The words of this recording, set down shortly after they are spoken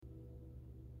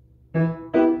Hello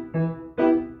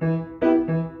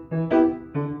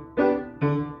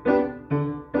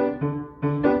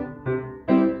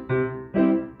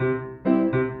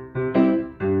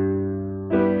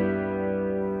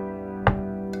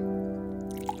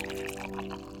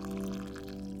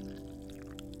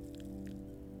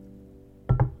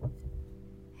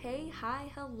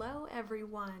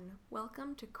everyone!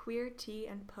 Welcome to Queer Tea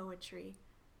and Poetry.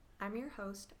 I'm your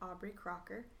host, Aubrey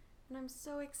Crocker, and I'm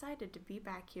so excited to be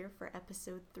back here for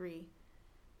episode 3.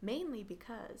 Mainly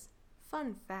because,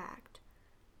 fun fact,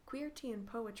 Queer Tea and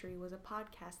Poetry was a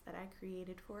podcast that I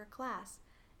created for a class,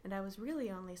 and I was really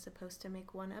only supposed to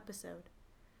make one episode.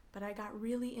 But I got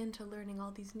really into learning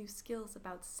all these new skills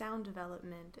about sound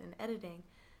development and editing,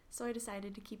 so I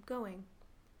decided to keep going.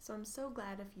 So I'm so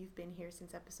glad if you've been here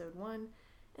since episode 1,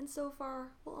 and so far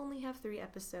we'll only have 3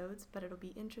 episodes, but it'll be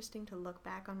interesting to look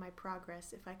back on my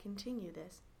progress if I continue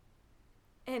this.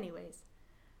 Anyways,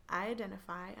 I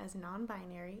identify as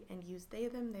non-binary and use they,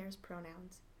 them, theirs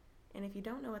pronouns. And if you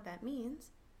don't know what that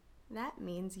means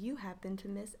you happen to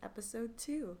miss episode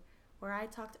 2, where I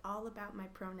talked all about my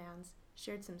pronouns,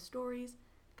 shared some stories,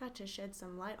 got to shed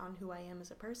some light on who I am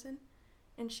as a person,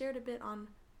 and shared a bit on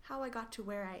how I got to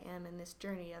where I am in this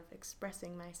journey of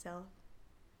expressing myself.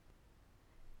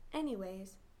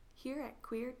 Anyways, here at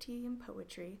Queer Tea and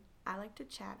Poetry, I like to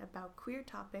chat about queer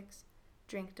topics,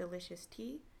 drink delicious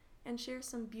tea, and share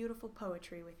some beautiful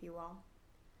poetry with you all.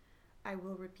 I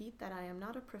will repeat that I am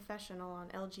not a professional on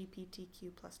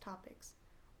LGBTQ+ topics,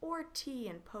 or tea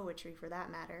and poetry for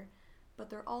that matter, but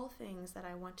they're all things that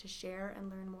I want to share and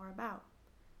learn more about,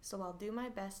 so I'll do my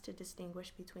best to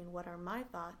distinguish between what are my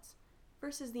thoughts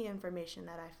versus the information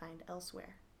that I find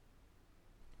elsewhere.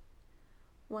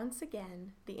 Once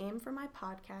again, the aim for my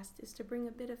podcast is to bring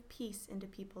a bit of peace into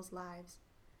people's lives.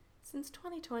 Since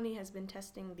 2020 has been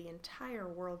testing the entire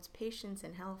world's patience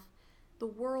and health, the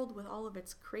world with all of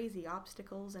its crazy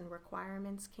obstacles and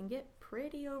requirements can get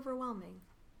pretty overwhelming.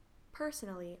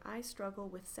 Personally, I struggle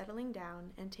with settling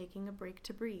down and taking a break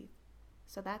to breathe,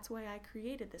 so that's why I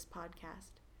created this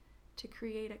podcast. To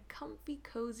create a comfy,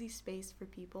 cozy space for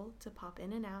people to pop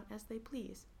in and out as they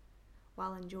please,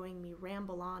 while enjoying me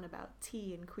ramble on about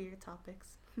tea and queer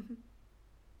topics.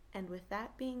 And with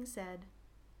that being said,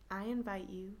 I invite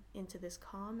you into this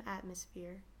calm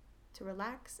atmosphere to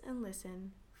relax and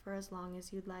listen for as long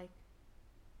as you'd like.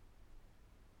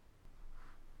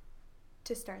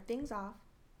 To start things off,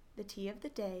 the tea of the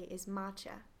day is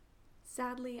matcha.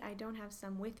 Sadly, I don't have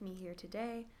some with me here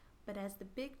today, but as the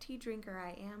big tea drinker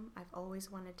I am, I've always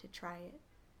wanted to try it.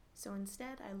 So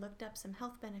instead, I looked up some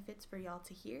health benefits for y'all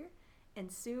to hear,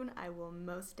 and soon I will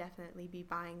most definitely be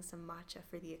buying some matcha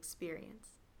for the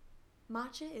experience.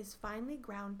 Matcha is finely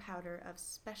ground powder of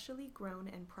specially grown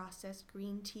and processed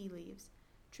green tea leaves,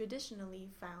 traditionally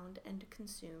found and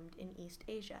consumed in East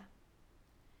Asia.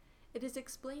 It is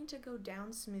explained to go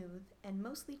down smooth and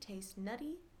mostly taste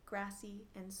nutty, grassy,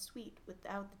 and sweet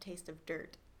without the taste of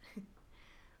dirt.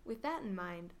 With that in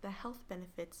mind, the health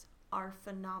benefits are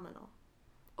phenomenal.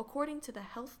 According to the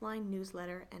Healthline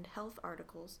newsletter and health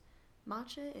articles,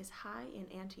 matcha is high in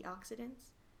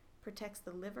antioxidants, protects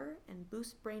the liver, and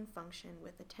boosts brain function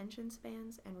with attention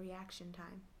spans and reaction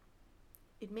time.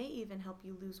 It may even help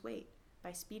you lose weight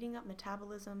by speeding up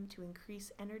metabolism to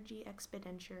increase energy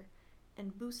expenditure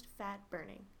and boost fat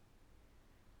burning.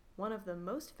 One of the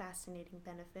most fascinating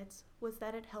benefits was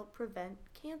that it helped prevent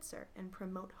cancer and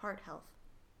promote heart health.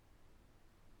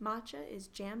 Matcha is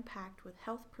jam-packed with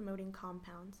health-promoting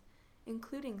compounds,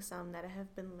 including some that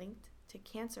have been linked to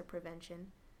cancer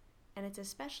prevention, and it's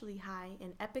especially high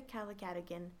in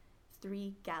epicalocatechin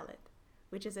 3-gallate,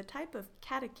 which is a type of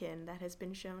catechin that has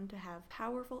been shown to have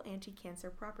powerful anti-cancer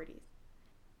properties.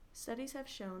 Studies have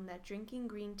shown that drinking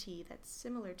green tea that's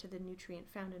similar to the nutrient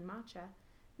found in matcha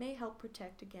may help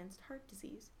protect against heart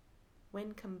disease.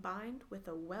 When combined with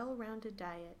a well-rounded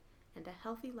diet and a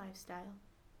healthy lifestyle,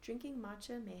 drinking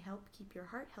matcha may help keep your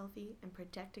heart healthy and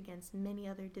protect against many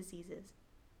other diseases.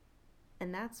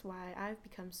 And that's why I've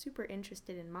become super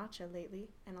interested in matcha lately,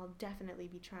 and I'll definitely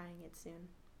be trying it soon.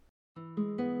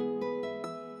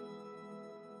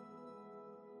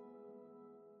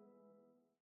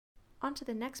 On to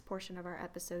the next portion of our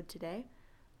episode today.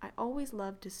 I always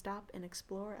love to stop and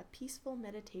explore a peaceful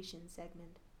meditation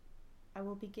segment. I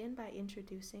will begin by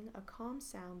introducing a calm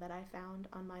sound that I found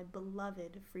on my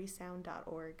beloved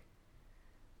freesound.org.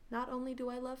 Not only do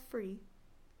I love free,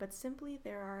 but simply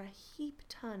there are a heap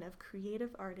ton of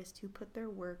creative artists who put their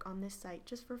work on this site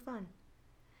just for fun.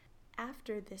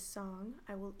 After this song,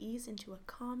 I will ease into a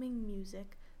calming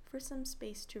music for some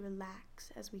space to relax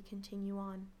as we continue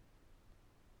on.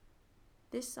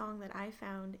 This song that I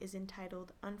found is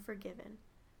entitled Unforgiven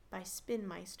by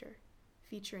Spinmeister,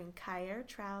 featuring Kair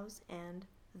Trows and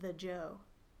The Joe.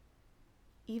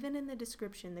 Even in the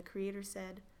description, the creator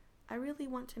said, "I really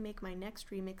want to make my next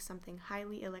remix something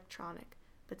highly electronic,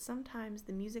 but sometimes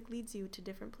the music leads you to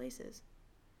different places.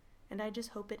 And I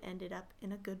just hope it ended up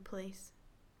in a good place."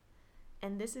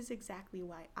 And this is exactly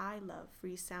why I love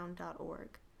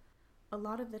freesound.org. A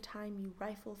lot of the time you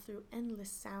rifle through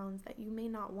endless sounds that you may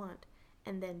not want,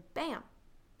 and then bam!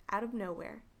 Out of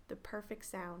nowhere, the perfect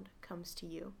sound comes to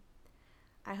you.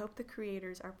 I hope the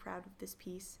creators are proud of this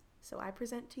piece, so I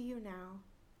present to you now,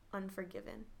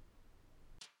 Unforgiven.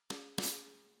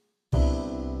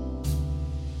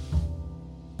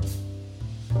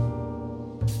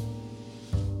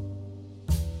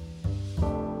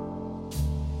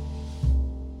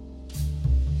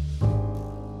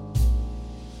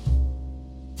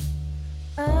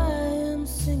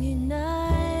 Singing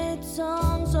night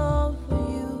songs all for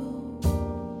you,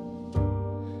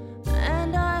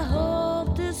 and I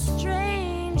hope this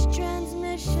strange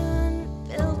transmission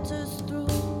filters through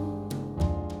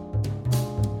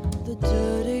the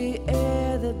dirty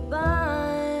air that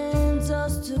binds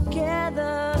us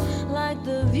together, like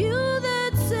the view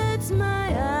that sets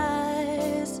my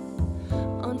eyes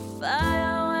on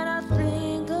fire when I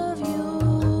think of you.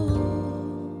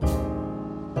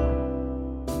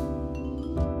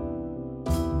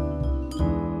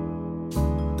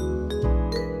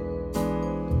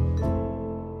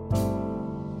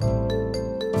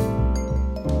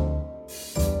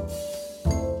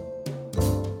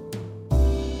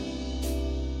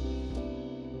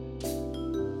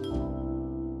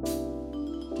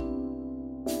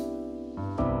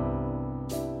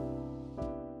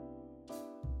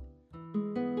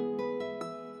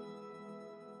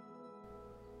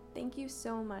 Thank you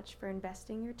so much for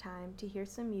investing your time to hear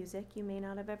some music you may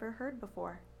not have ever heard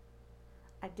before.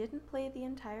 I didn't play the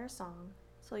entire song,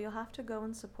 so you'll have to go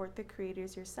and support the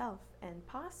creators yourself and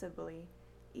possibly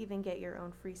even get your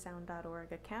own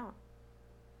freesound.org account.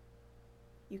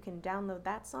 You can download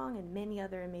that song and many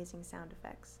other amazing sound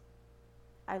effects.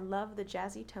 I love the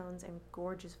jazzy tones and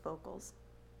gorgeous vocals.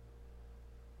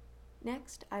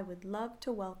 Next, I would love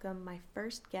to welcome my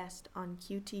first guest on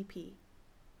QTP.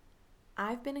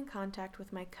 I've been in contact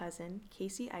with my cousin,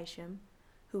 Casey Isham,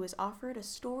 who was offered a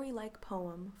story-like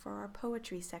poem for our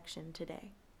poetry section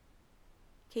today.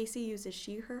 Casey uses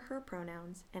she, her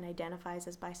pronouns and identifies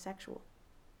as bisexual.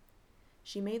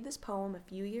 She made this poem a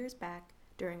few years back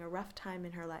during a rough time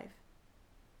in her life.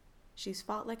 She's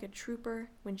fought like a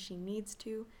trooper when she needs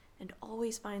to and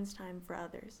always finds time for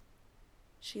others.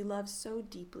 She loves so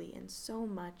deeply and so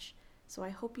much, so I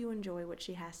hope you enjoy what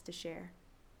she has to share.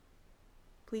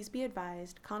 Please be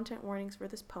advised, content warnings for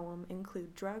this poem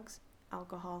include drugs,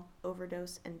 alcohol,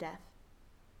 overdose, and death.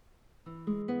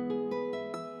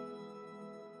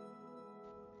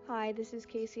 Hi, this is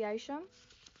Casey Isham,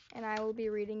 and I will be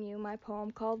reading you my poem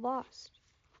called Lost.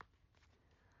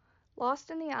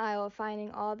 Lost in the aisle of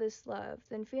finding all this love,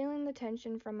 then feeling the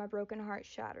tension from my broken heart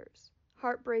shatters.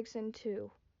 Heart breaks in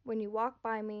two. When you walk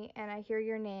by me and I hear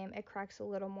your name, it cracks a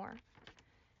little more.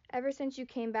 Ever since you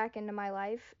came back into my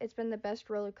life, it's been the best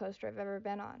roller coaster I've ever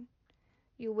been on.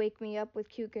 You wake me up with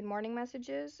cute good morning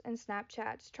messages and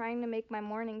Snapchats, trying to make my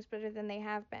mornings better than they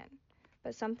have been,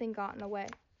 but something got in the way.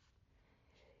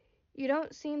 You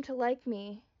don't seem to like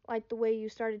me like the way you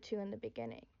started to in the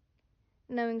beginning.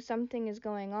 Knowing something is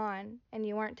going on and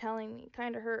you aren't telling me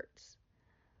kinda hurts,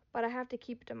 but I have to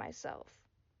keep it to myself.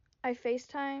 I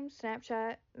FaceTime,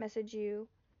 Snapchat, message you,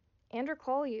 and or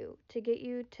call you to get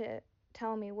you to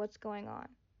tell me what's going on.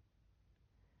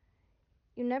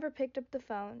 You never picked up the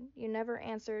phone, you never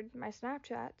answered my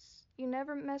Snapchats, you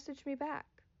never messaged me back.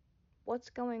 What's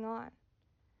going on?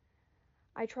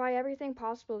 I try everything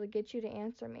possible to get you to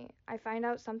answer me. I find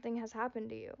out something has happened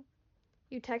to you.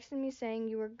 You texted me saying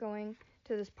you were going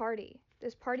to this party.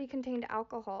 This party contained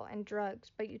alcohol and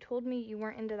drugs, but you told me you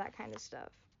weren't into that kind of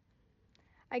stuff.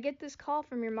 I get this call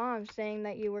from your mom saying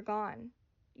that you were gone.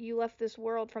 You left this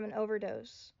world from an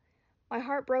overdose. My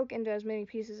heart broke into as many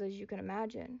pieces as you can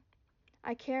imagine.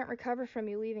 I can't recover from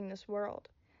you leaving this world.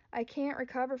 I can't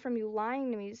recover from you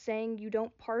lying to me saying you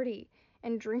don't party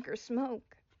and drink or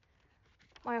smoke.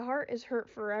 My heart is hurt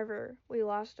forever. We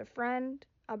lost a friend,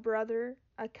 a brother,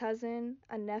 a cousin,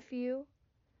 a nephew.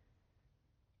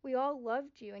 We all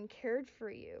loved you and cared for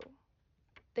you.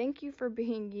 Thank you for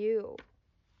being you.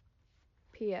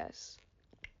 P.S.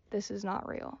 This is not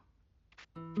real.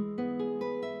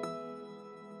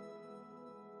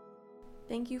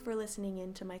 Thank you for listening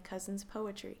in to my cousin's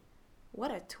poetry.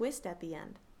 What a twist at the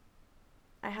end.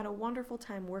 I had a wonderful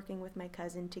time working with my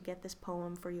cousin to get this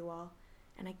poem for you all,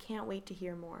 and I can't wait to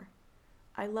hear more.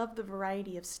 I love the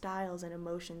variety of styles and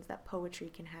emotions that poetry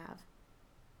can have.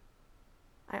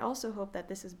 I also hope that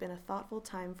this has been a thoughtful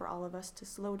time for all of us to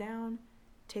slow down,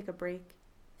 take a break,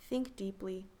 think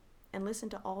deeply, and listen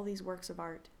to all these works of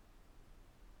art.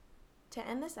 To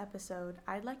end this episode,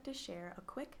 I'd like to share a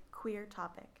quick queer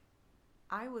topic.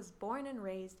 I was born and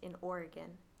raised in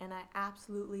Oregon, and I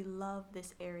absolutely love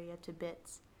this area to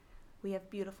bits. We have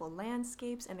beautiful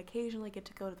landscapes and occasionally get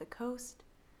to go to the coast.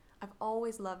 I've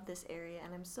always loved this area,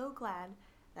 and I'm so glad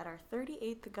that our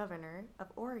 38th governor of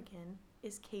Oregon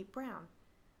is Kate Brown.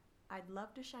 I'd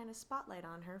love to shine a spotlight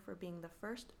on her for being the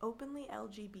first openly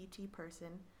LGBT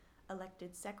person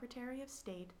elected Secretary of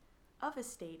State of a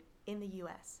state in the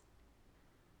U.S.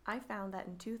 I found that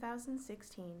in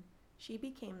 2016, she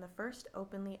became the first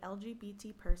openly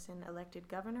LGBT person elected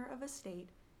governor of a state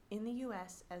in the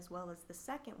U.S., as well as the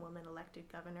second woman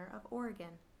elected governor of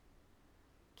Oregon.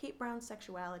 Kate Brown's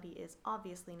sexuality is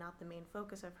obviously not the main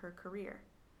focus of her career.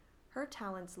 Her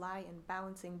talents lie in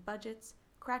balancing budgets,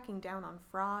 cracking down on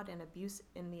fraud and abuse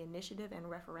in the initiative and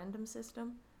referendum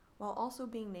system, while also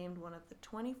being named one of the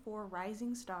 24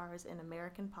 rising stars in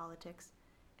American politics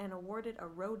and awarded a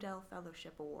Rodel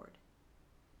Fellowship Award.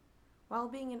 While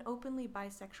being an openly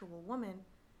bisexual woman,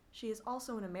 she is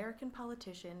also an American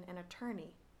politician and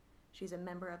attorney. She's a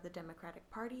member of the Democratic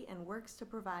Party and works to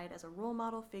provide as a role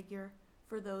model figure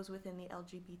for those within the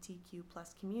LGBTQ+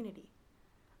 community.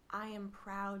 I am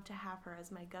proud to have her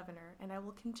as my governor, and I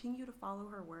will continue to follow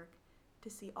her work to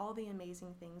see all the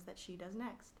amazing things that she does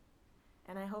next.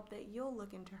 And I hope that you'll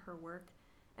look into her work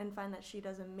and find that she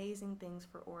does amazing things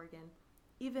for Oregon,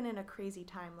 even in a crazy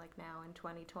time like now in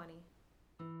 2020.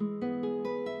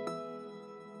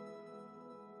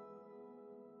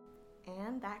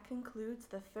 And that concludes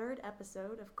the third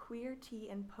episode of Queer Tea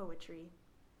and Poetry.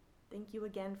 Thank you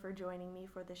again for joining me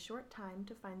for this short time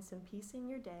to find some peace in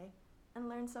your day and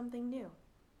learn something new.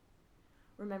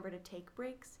 Remember to take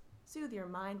breaks, soothe your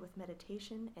mind with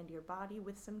meditation and your body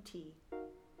with some tea.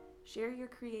 Share your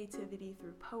creativity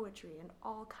through poetry and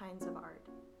all kinds of art.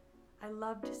 I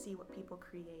love to see what people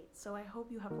create, so I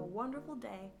hope you have a wonderful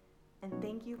day, and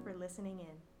thank you for listening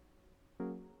in.